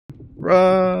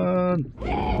Run!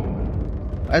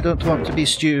 I don't want to be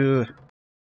Stew.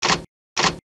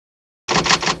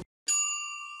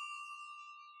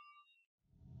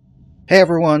 Hey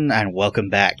everyone, and welcome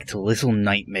back to Little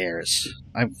Nightmares.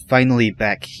 I'm finally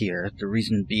back here, the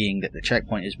reason being that the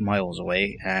checkpoint is miles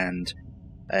away, and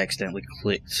I accidentally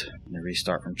clicked the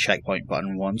restart from checkpoint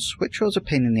button once, which was a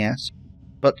pain in the ass.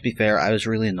 But to be fair, I was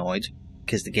really annoyed,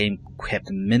 because the game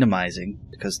kept minimizing,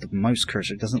 because the mouse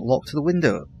cursor doesn't lock to the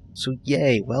window. So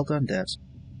yay, well done devs.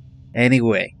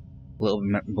 Anyway, a little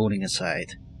moaning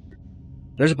aside.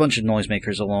 There's a bunch of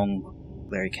noisemakers along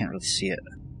there, you can't really see it.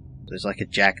 There's like a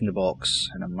jack-in-the-box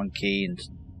and a monkey and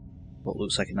what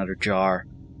looks like another jar.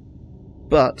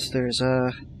 But there's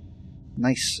a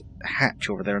nice hatch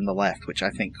over there on the left, which I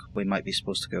think we might be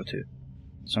supposed to go to.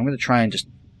 So I'm going to try and just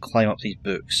climb up these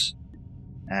books.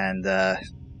 And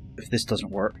if this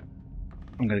doesn't work,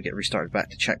 I'm going to get restarted back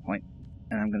to checkpoint.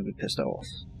 And I'm going to be pissed off.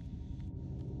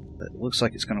 But it looks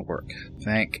like it's going to work.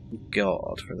 Thank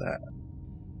God for that.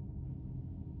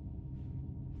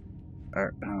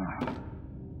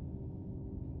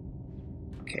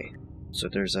 Okay, so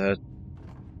there's a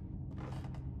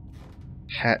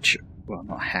hatch, well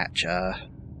not hatch,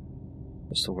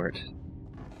 what's the word?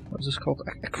 What was this called?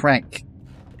 A crank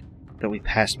that we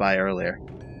passed by earlier.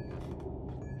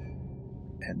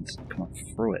 And come on,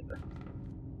 through it.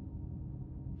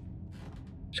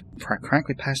 Crank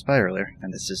we passed by earlier,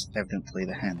 and this is evidently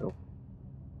the handle.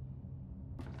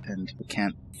 And we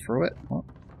can't throw it? What?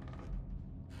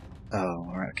 Oh,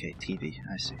 alright, okay, TV,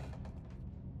 I see.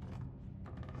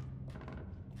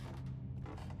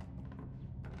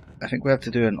 I think we have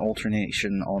to do an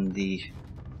alternation on the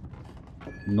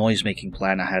noise-making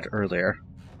plan I had earlier.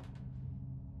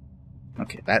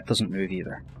 Okay, that doesn't move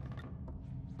either.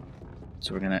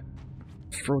 So we're gonna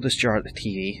throw this jar at the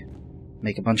TV,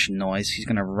 make a bunch of noise, he's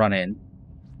gonna run in,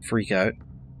 freak out,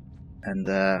 and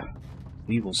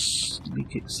we will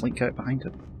slink out behind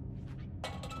him.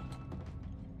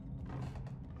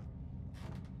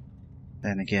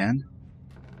 Then again.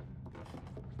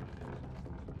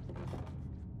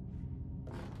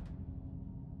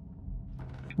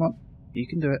 Come on, you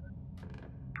can do it.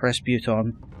 Press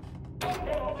buton.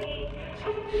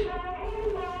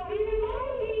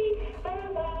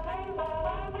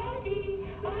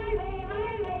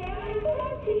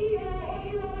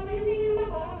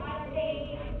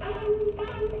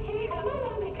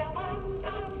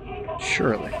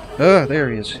 Surely. Oh,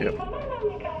 there he is. Yep.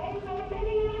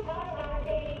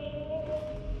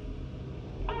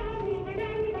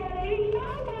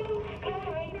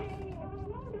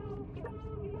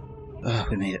 Oh,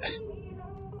 we made it.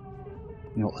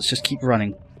 You know, let's just keep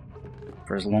running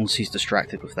for as long as he's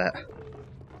distracted with that.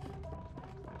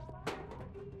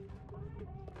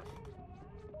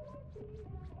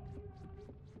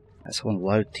 That's one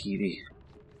loud TV.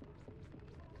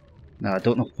 No, I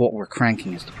don't know what we're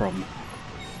cranking is the problem.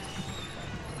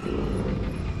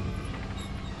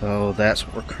 Oh, that's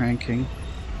what we're cranking.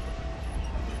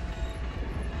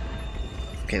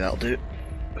 Okay, that'll do.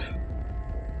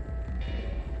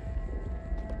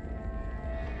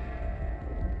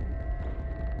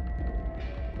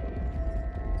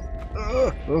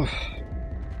 Oh.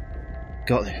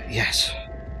 Got there, yes.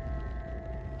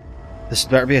 This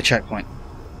better be a checkpoint.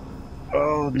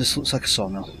 Oh, this looks like a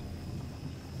sawmill.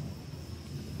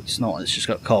 It's not, it's just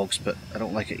got cogs, but I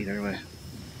don't like it either way.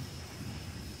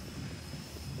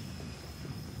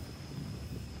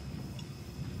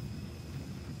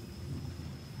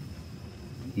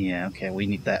 Yeah, okay, we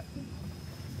need that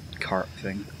cart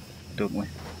thing, don't we?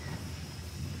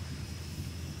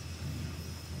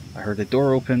 I heard a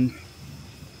door open.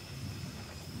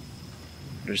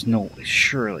 There's no way,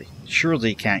 surely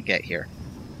he can't get here.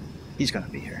 He's gonna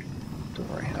be here. Don't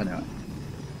worry, I know it.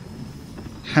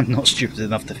 I'm not stupid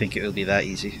enough to think it will be that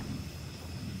easy.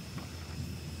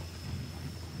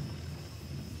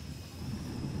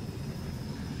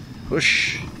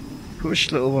 Push!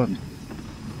 Push, little one!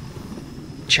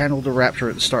 Channel the raptor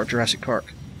at the start of Jurassic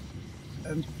Park.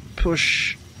 And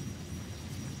push!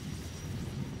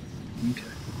 Okay.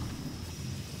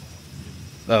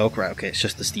 Oh, right, okay, it's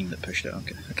just the steam that pushed it,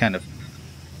 okay. I kind of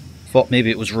thought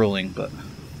maybe it was rolling, but...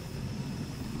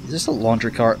 Is this a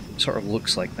laundry cart? It sort of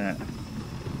looks like that.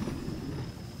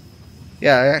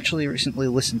 Yeah, I actually recently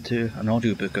listened to an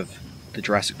audiobook of the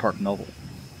Jurassic Park novel.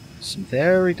 It's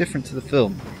very different to the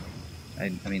film. I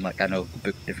mean, like, I know the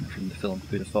book different from the film,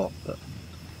 who'd have thought, but...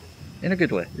 In a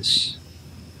good way, it's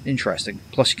interesting.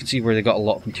 Plus you can see where they got a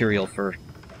lot of material for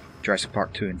Jurassic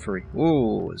Park 2 and 3.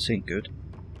 Whoa, this ain't good.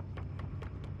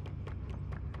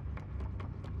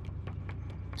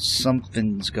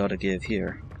 Something's gotta give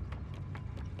here.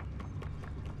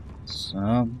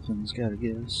 Something's gotta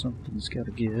give, something's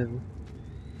gotta give.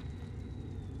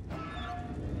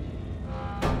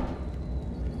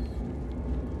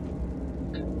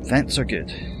 Vents are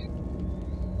good.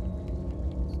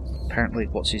 Apparently,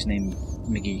 what's his name?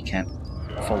 McGee can't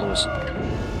follow us.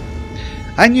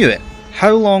 I knew it!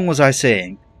 How long was I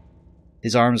saying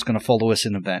his arm's gonna follow us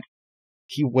in the vent?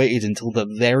 He waited until the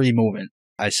very moment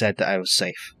I said that I was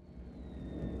safe.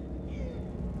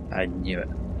 I knew it.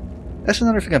 That's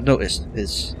another thing I've noticed,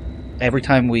 is every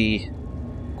time we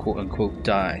quote-unquote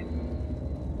die,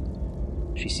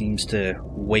 she seems to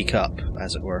wake up,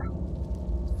 as it were,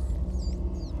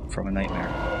 from a nightmare.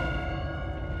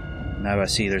 Now I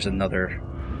see there's another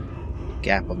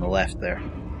gap on the left there.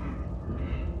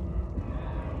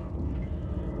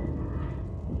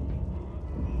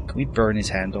 Can we burn his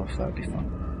hand off? That would be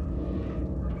fun.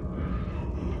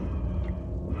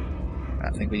 I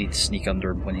think we need to sneak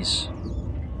under him when he's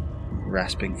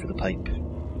rasping for the pipe.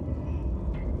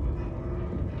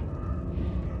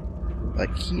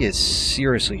 Like, he is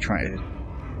seriously trying to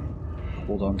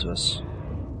hold on to us.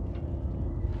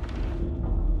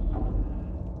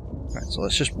 Right, so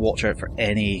let's just watch out for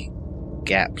any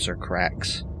gaps or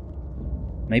cracks.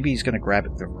 Maybe he's going to grab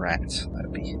at the rat. That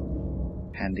would be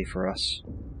handy for us.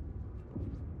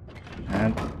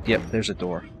 And, yep, there's a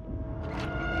door.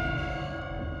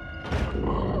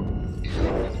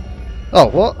 Oh,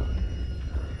 what?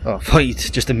 Oh, I thought he'd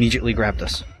just immediately grabbed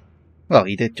us. Well,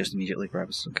 he did just immediately grab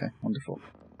us. Okay, wonderful.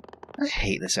 I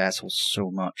hate this asshole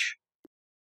so much.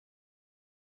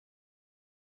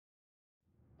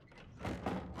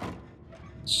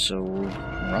 So,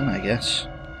 run, I guess.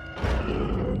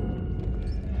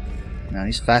 Now,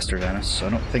 he's faster than us, so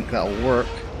I don't think that'll work.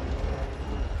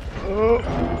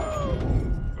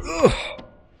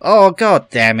 Oh, god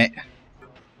damn it.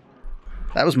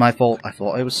 That was my fault. I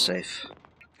thought I was safe.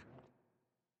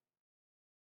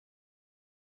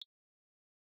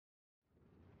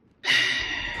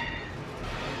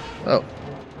 Oh.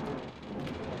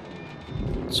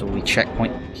 So we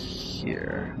checkpoint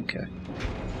here. Okay.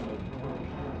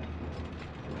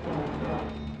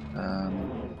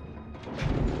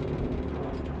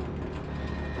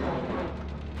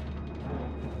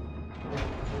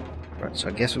 Right, so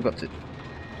I guess we've got to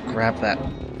grab that,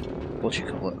 what do you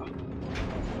call it?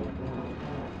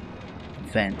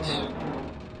 Vent.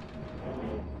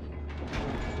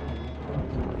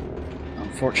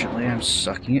 Unfortunately, I'm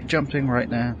sucking at jumping right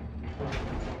now.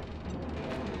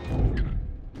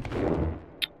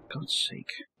 God's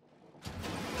sake.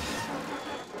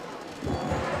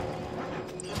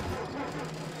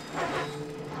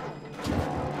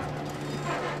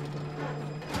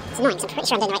 It's annoying because I'm pretty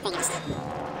sure I'm doing the right thing, I just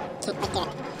can't quite do it.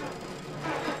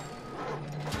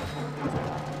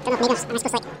 Don't know if maybe am I supposed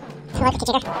to like pull out the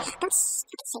jigger? God's fucking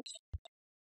sake.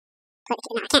 Pull out the,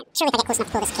 no, I can't. Surely if I get close enough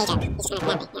to pull this cage out, he's just gonna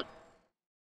grab me, yeah.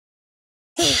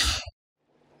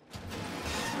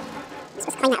 I'm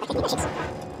supposed to climb that with it, maybe I should.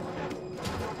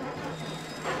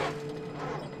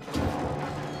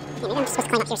 Yeah, maybe I'm just supposed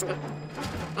to climb up here somehow.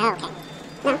 Oh, okay.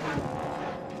 No.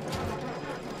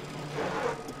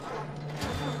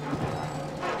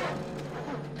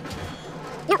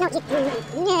 No,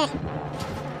 yeah.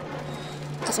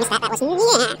 Just missed that, that was, yeah. Well,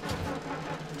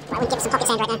 I wouldn't give it some pocket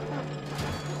sand right now.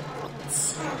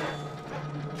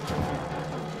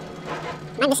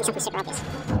 Am I missing something super obvious?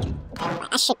 Right,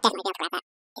 I should definitely be able to grab that,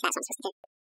 if that's what I'm supposed to do.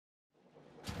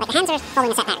 Like, the hands are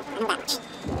following a set pattern, I know that much.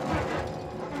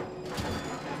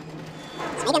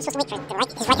 So maybe I'm supposed to wait for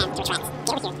his right hand to retract.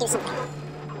 Get over here, do something.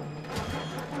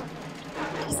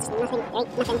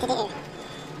 There's nothing to do.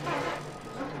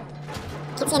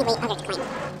 Can't see any way other to climb.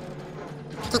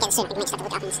 I can't get it soon, I can make stuff to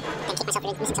look up and then keep myself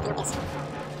from missing something obvious.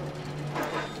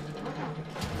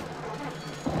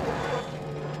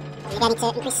 Maybe I need to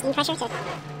increase steam pressure to get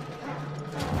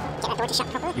that door to shut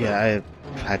properly? Yeah,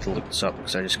 I had to look this up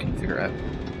because I just couldn't figure it out.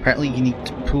 Apparently you need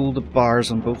to pull the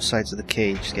bars on both sides of the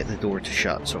cage to get the door to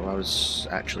shut, so I was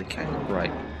actually kind of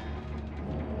right.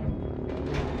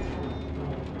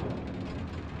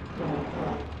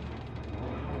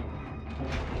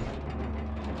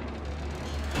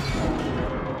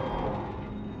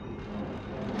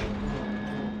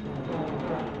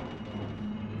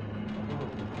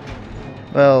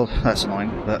 Well, that's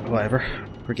annoying, but whatever.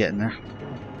 We're getting there.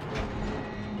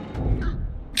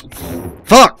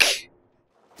 Fuck!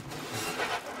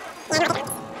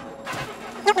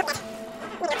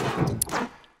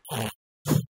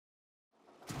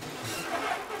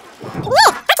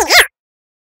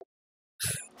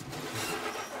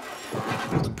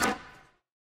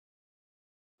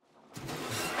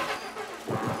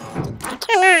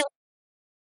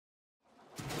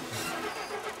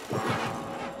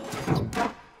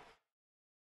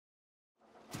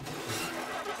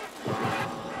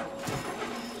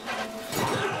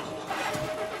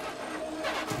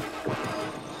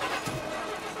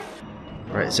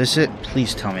 Is this it?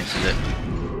 Please tell me this is it.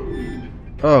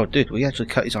 Oh, dude, we actually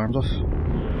cut his arms off.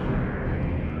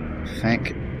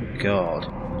 Thank God.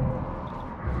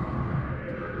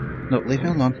 No, leave me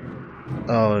alone.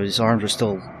 Oh, his arms are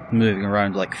still moving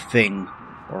around like Thing,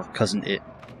 or Cousin It.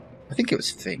 I think it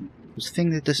was Thing. Was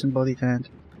Thing the disembodied hand?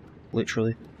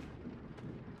 Literally.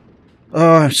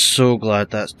 Oh, I'm so glad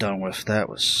that's done with. That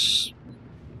was...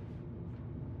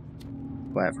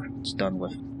 whatever. It's done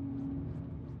with.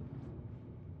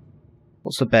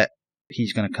 What's the bet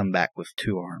he's going to come back with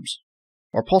 2 arms?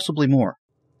 Or possibly more.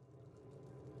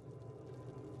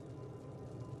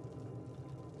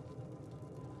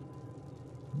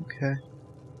 Okay.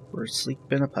 We're asleep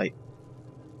in a pipe.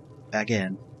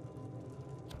 Again.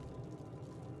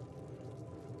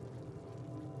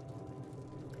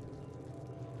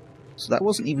 So that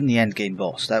wasn't even the endgame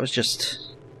boss. That was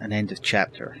just an end of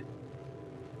chapter.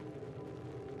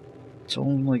 It's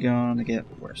only gonna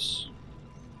get worse.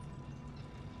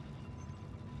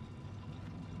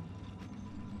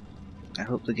 I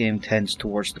hope the game tends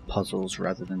towards the puzzles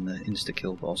rather than the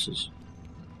insta-kill bosses.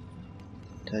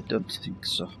 I don't think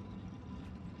so.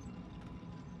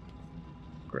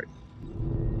 Great.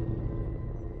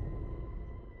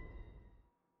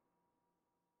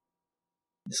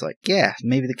 It's like, yeah,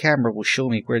 maybe the camera will show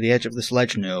me where the edge of this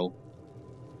ledge. No.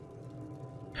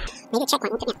 Maybe the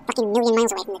checkpoint won't put me a fucking million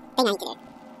miles away from the thing I need to do.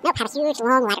 Nope, have a huge,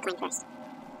 long ladder climb first.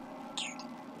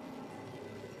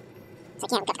 It's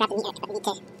like, yeah, we've got to grab the meter, but we need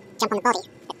to jump on the body,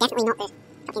 but definitely not the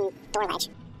fucking door ledge.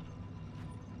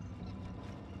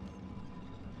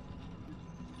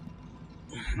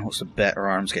 What's the bet? Our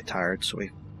arms get tired, so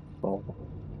we fall.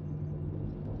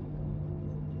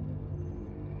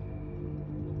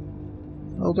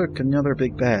 Oh look, another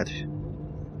big bad.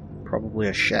 Probably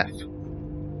a chef.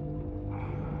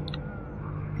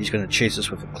 He's gonna chase us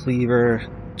with a cleaver.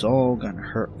 It's all gonna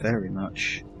hurt very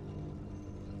much.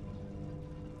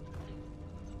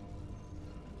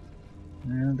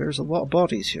 And there's a lot of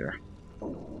bodies here.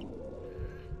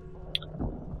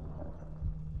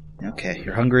 Okay,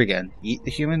 you're hungry again. Eat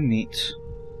the human meat.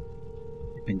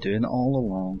 You've been doing it all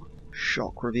along.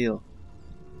 Shock reveal.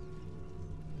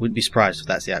 Wouldn't be surprised if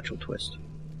that's the actual twist.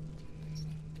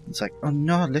 It's like, oh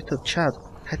no, little child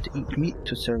had to eat meat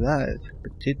to survive,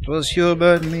 but it was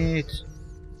human meat.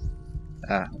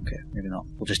 Ah, okay, maybe not.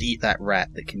 We'll just eat that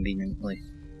rat that conveniently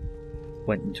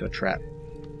went into a trap.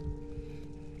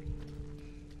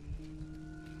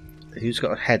 Who's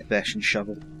got a head bash and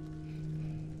shovel?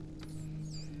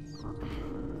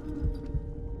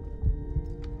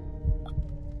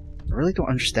 I really don't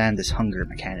understand this hunger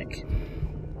mechanic.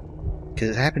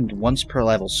 Because it happened once per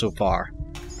level so far.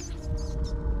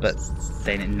 But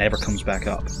then it never comes back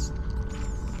up.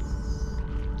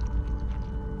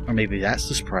 Or maybe that's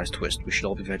the surprise twist. We should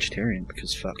all be vegetarian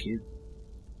because fuck you.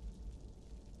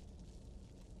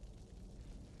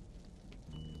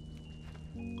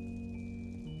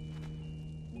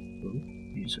 Ooh,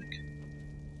 music.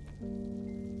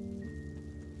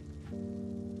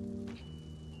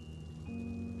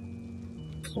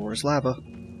 Floor is lava.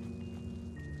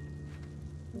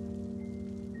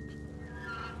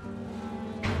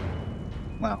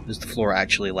 Wow, is the floor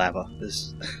actually lava?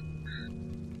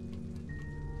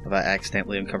 Have I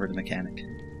accidentally uncovered a mechanic?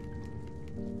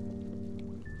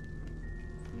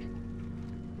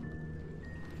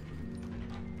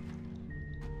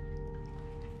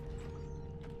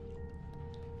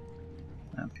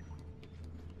 Okay.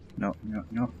 No, no,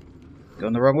 no.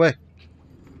 Going the wrong way.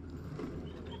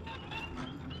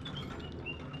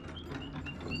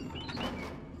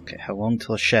 Okay, how long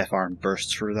till a chef arm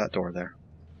bursts through that door there?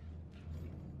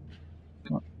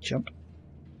 Come on, jump.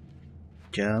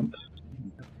 Jump.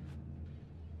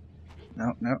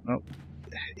 No, no, no.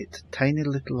 It's a tiny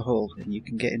little hole and you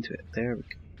can get into it. There we go.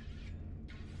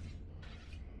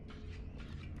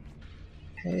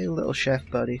 Hey, little chef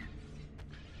buddy.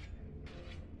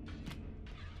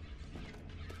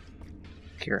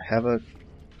 Here, have a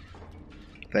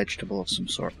vegetable of some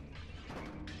sort.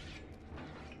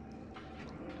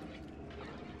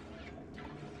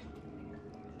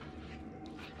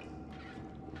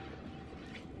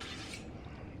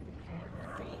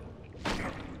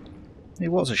 He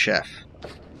was a chef.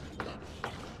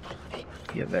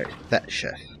 Yeah, very fat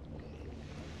chef.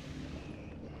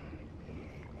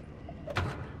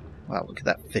 Wow, look at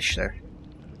that fish there.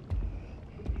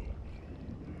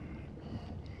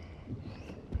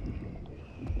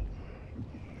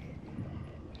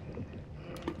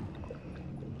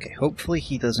 Okay, hopefully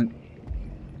he doesn't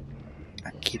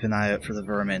keep an eye out for the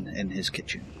vermin in his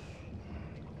kitchen.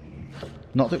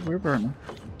 Not that we're vermin,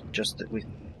 just that we,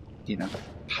 you know,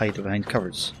 hide behind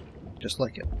covers, just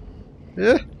like it.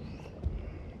 Yeah.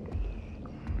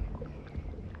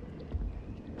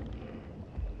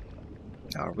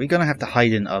 Are we gonna have to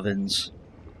hide in ovens?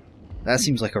 That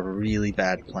seems like a really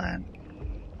bad plan.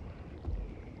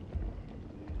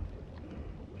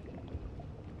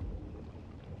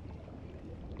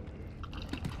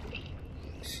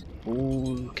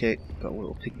 Okay, got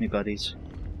little pygmy buddies.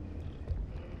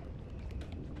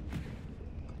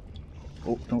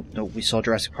 Oh, no, we saw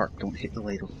Jurassic Park. Don't hit the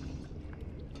ladle.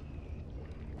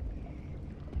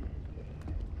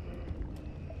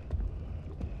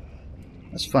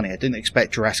 That's funny, I didn't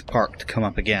expect Jurassic Park to come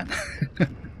up again.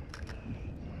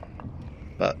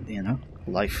 But, you know,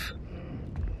 life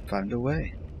found a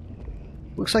way.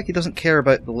 Looks like he doesn't care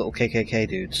about the little KKK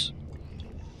dudes.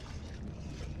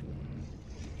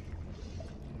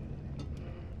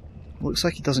 Looks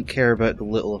like he doesn't care about the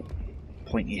little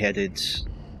pointy-headed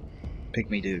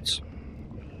pygmy dudes.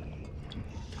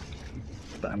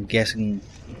 But I'm guessing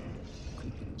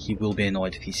he will be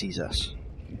annoyed if he sees us.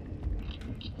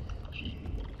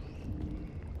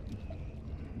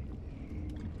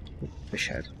 Fish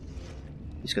head.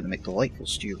 He's going to make delightful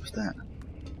stew with that.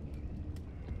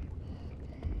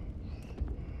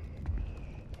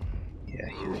 Yeah,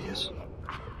 here he is.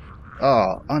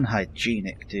 Oh,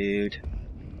 unhygienic, dude.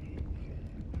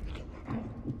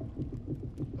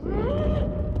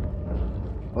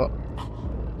 What?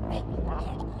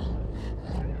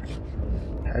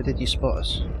 How did you spot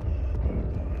us?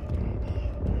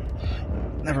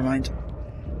 Never mind.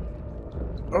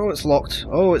 Oh, it's locked.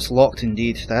 Oh, it's locked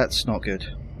indeed. That's not good.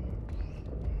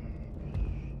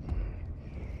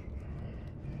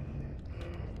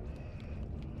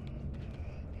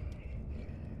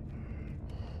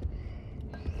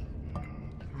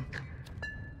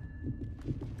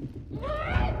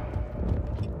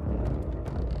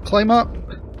 Climb up!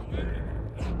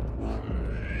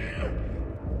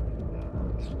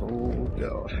 Oh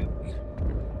god.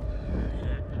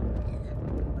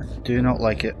 I do not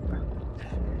like it.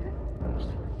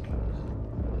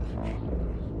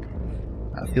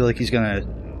 I feel like he's gonna,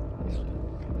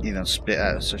 you know, spit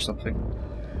at us or something.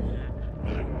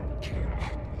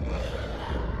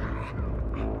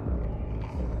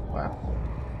 Wow.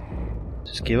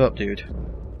 Just give up, dude.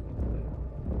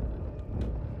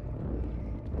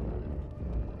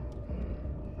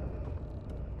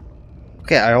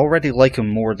 Okay, I already like him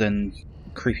more than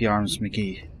Creepy Arms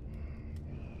McGee.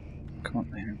 Come on,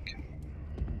 there we go.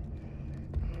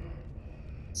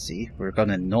 See, we're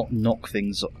gonna not knock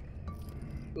things up.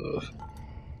 Ugh.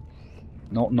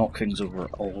 Not knock things over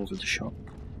all over the shop.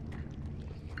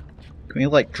 Can we,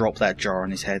 like, drop that jar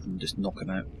on his head and just knock him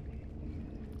out?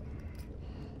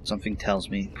 Something tells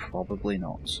me probably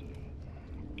not.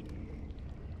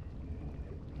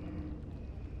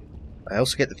 I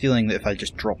also get the feeling that if I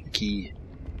just drop the key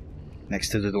next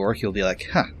to the door, he'll be like,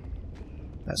 huh,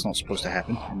 that's not supposed to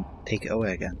happen, and take it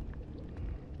away again.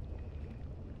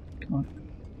 Come on.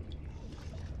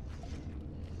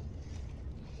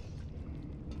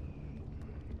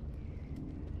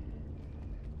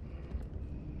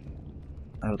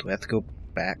 Oh, do we have to go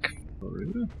back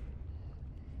through?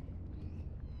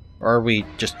 Or are we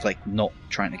just, like, not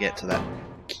trying to get to that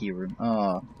key room?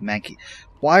 Oh, manky.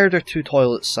 Why are there two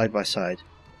toilets side by side?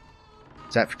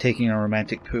 Is that for taking a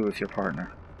romantic poo with your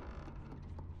partner?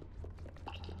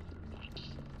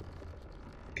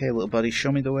 Okay, little buddy,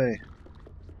 show me the way.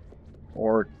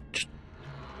 Or just...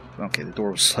 Okay, the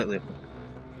door was slightly open.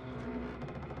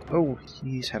 Oh,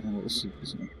 he's having a little sleep,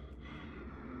 isn't he?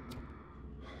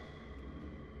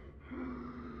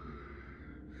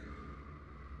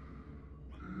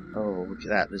 Oh, look at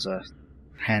that, there's a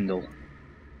handle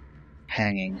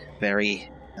hanging very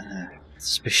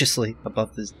suspiciously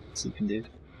above the sleeping dude.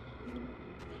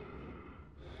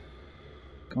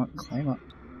 Come on, climb up.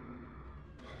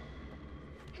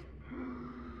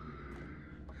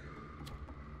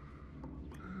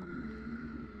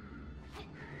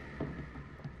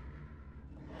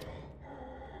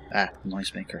 Ah,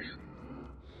 noisemaker.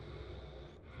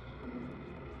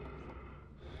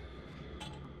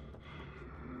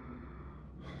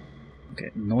 Okay,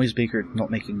 noisemaker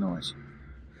not making noise.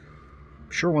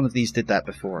 I'm sure one of these did that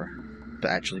before,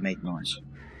 but actually made noise.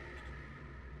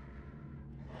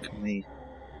 Can we...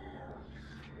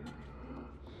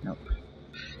 Nope.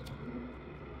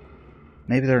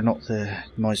 Maybe they're not the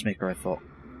noisemaker I thought.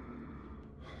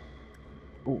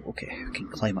 Oh, okay, we can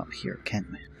climb up here, can't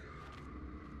we?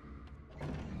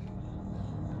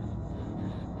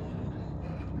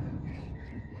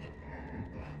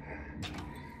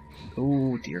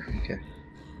 Oh dear, okay.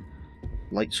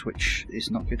 Light switch is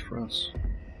not good for us.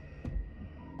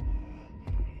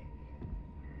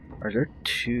 Are there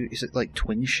two? Is it like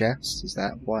twin chefs? Is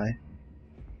that why?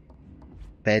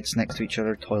 Beds next to each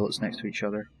other, toilets next to each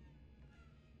other.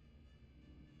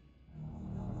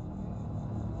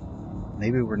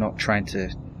 Maybe we're not trying to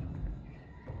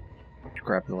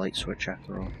grab the light switch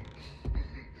after all.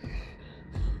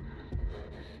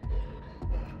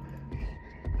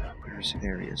 Where's the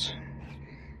areas?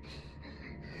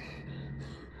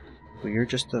 Well, you're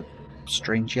just a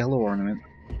strange yellow ornament.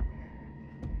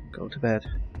 Go to bed.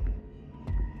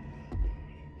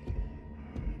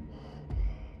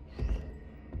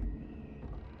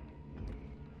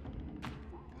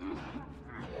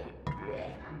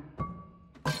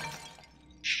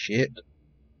 Shit.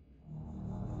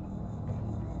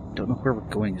 Don't know where we're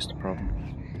going is the problem.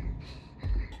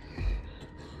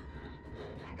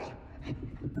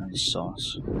 And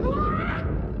sauce.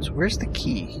 So where's the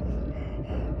key?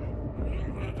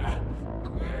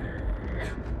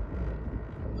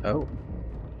 Oh.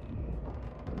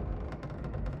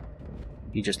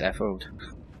 He just FO'd.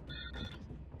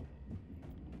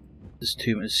 This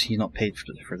tomb is he not paid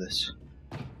for this?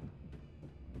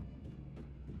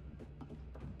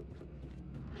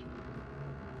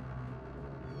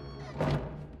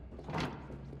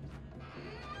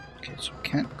 Okay, so we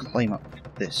can't climb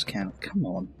up this, can we? Come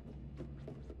on.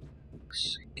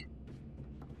 Fuck's sake.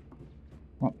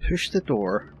 Come on, push the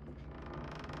door.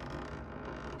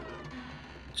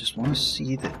 Just want to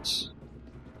see this.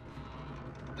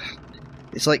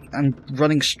 It's like I'm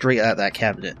running straight at that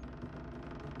cabinet,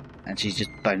 and she's just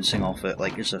bouncing off it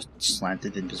like there's a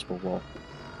slanted invisible wall.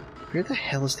 Where the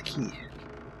hell is the key?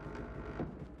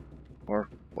 Or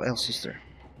what else is there?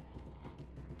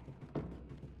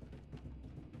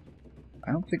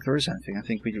 I don't think there is anything. I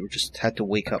think we just had to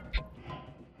wake up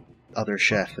other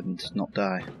chef and not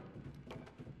die.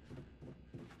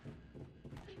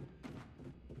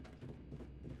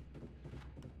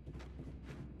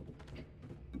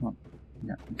 Oh,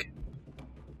 yeah, okay.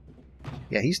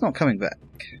 Yeah, he's not coming back.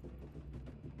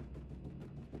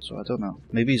 So I don't know.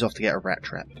 Maybe he's off to get a rat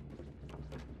trap.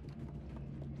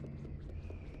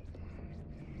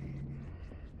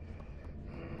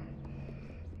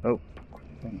 Oh,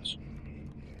 thanks.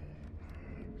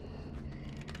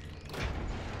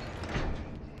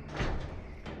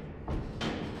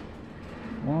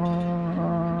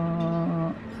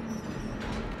 What?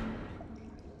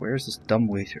 Where's this dumb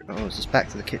way through? Oh, is this back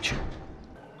to the kitchen?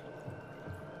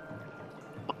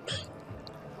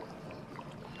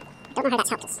 Don't know how that's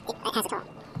helped us. It has at all.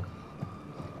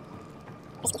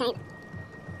 Risky time.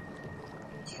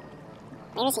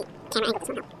 Where is he? Camera angle does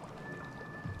not help.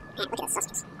 Look at those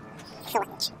sausages. Fill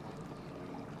with itch.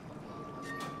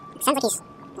 It sounds like he's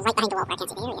right behind the wall, but I can't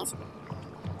see. There he is.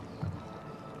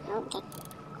 Oh, okay.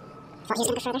 Thought he was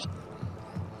going to go further.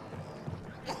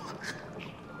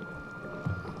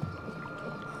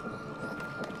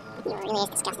 It really is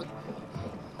disgusting.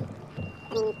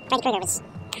 I mean, Freddy Krueger was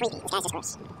creepy. This guy's just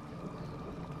gross.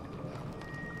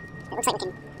 It looks like we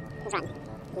can run in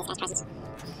this guy's presence.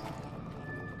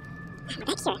 We're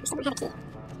back here. We still don't have a key.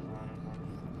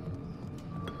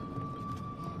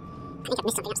 I think I've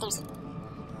missed something upstairs.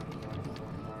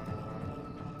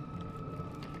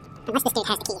 Unless this dude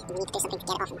has the key, then we need to do something to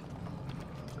get it off him.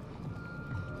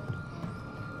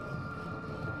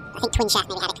 I think Twin Shaft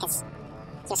maybe had it because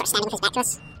he was sort of standing with his back to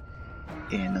us.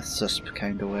 In a susp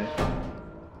kind of way.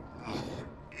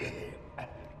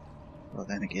 Well,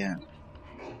 then again.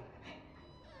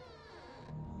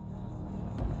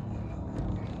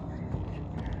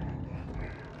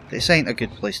 This ain't a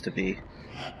good place to be.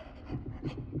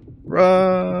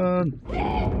 Run!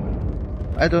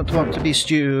 I don't want to be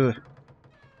Stew.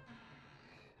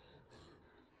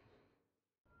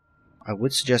 I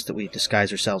would suggest that we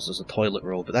disguise ourselves as a toilet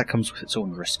roll, but that comes with its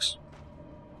own risks.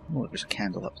 Oh, there's a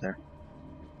candle up there.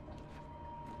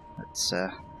 Let's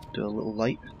do a little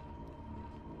light.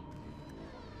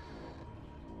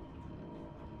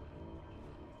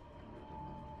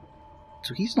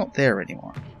 So he's not there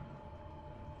anymore.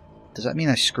 Does that mean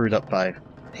I screwed up by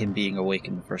him being awake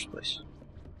in the first place?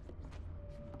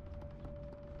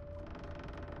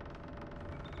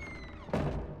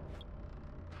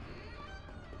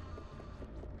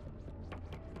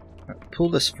 Pull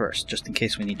this first, just in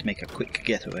case we need to make a quick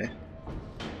getaway.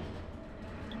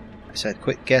 I said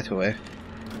quick getaway.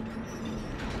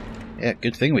 Yeah,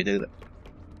 good thing we do that.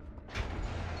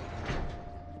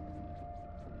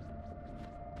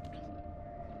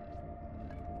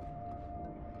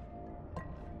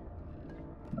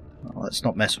 Well, let's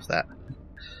not mess with that.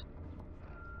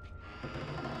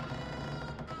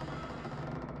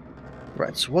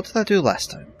 Right, so what did I do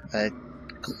last time? I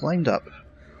climbed up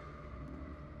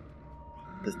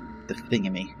the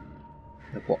thingamy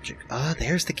The watch. Ah,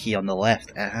 there's the key on the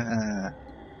left. Ah.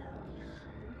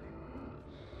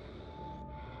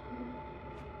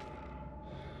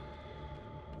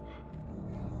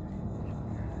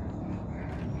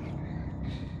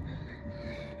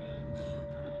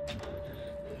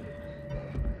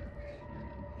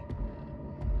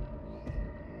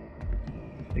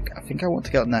 I think I want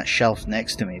to get on that shelf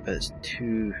next to me, but it's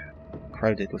too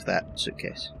crowded with that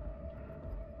suitcase.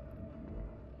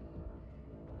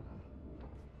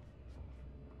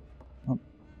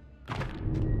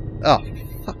 Oh,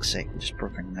 for fuck's sake, I just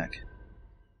broke her neck.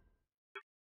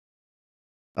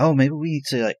 Oh, maybe we need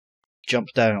to, like, jump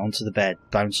down onto the bed,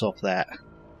 bounce off that.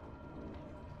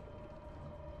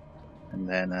 And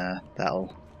then,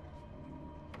 that'll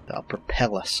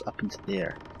propel us up into the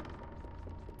air.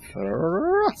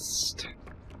 Thrust!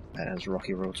 As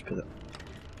Rocky Roads put it.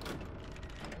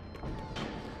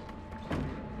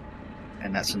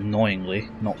 And that's annoyingly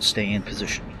not staying in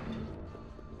position.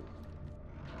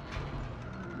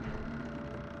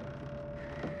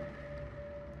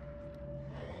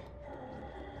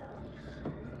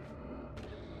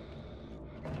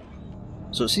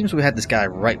 So it seems we had this guy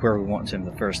right where we wanted him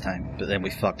the first time, but then we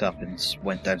fucked up and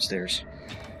went downstairs.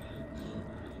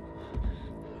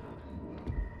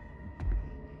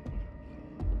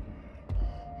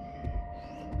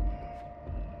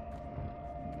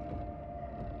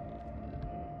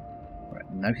 Right,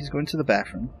 now he's going to the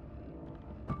bathroom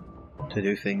to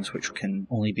do things which can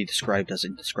only be described as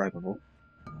indescribable,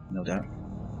 no doubt.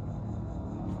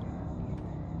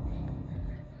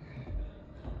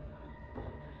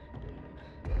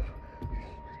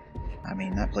 I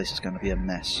mean, that place is going to be a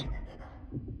mess.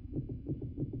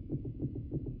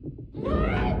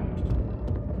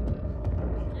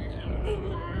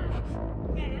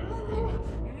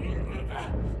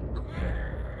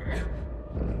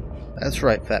 That's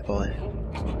right, fat boy.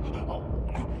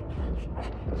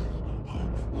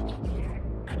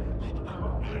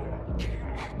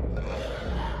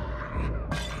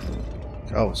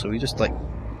 Oh, so we just, like,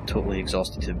 totally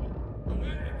exhausted him.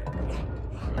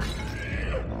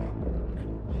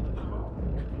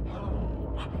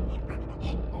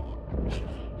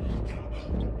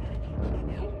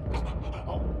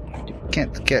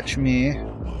 Can't catch me.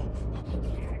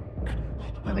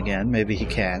 And again, maybe he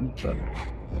can, but...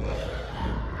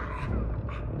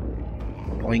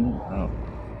 Boing. Oh.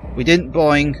 We didn't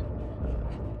boing!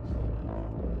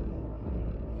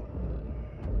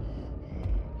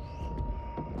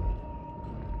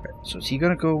 Right, so is he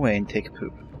gonna go away and take a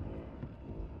poop?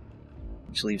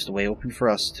 Which leaves the way open for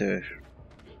us to...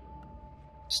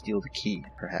 steal the key,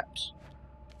 perhaps.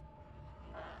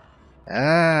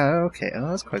 Ah, okay. Oh,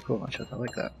 that's quite cool, actually. I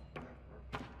like that.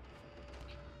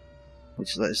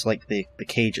 Which is like the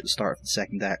cage at the start of the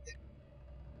second act.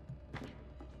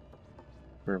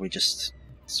 Where we just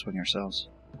swing ourselves.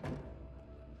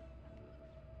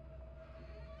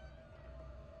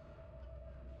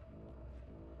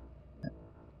 I'm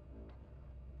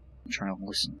trying to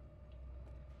listen.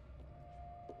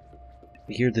 If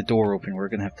we hear the door open, we're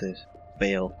gonna have to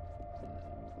bail.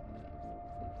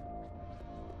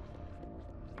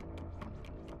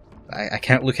 I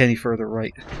can't look any further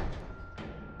right.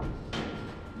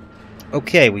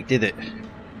 Okay, we did it.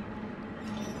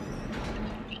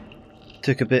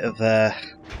 Took a bit of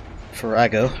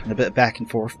farrago and a bit of back and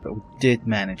forth, but we did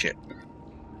manage it.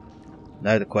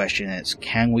 Now the question is,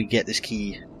 can we get this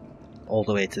key all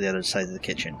the way to the other side of the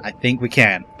kitchen? I think we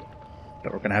can,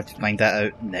 but we're going to have to find that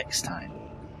out next time.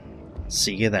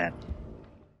 See you then.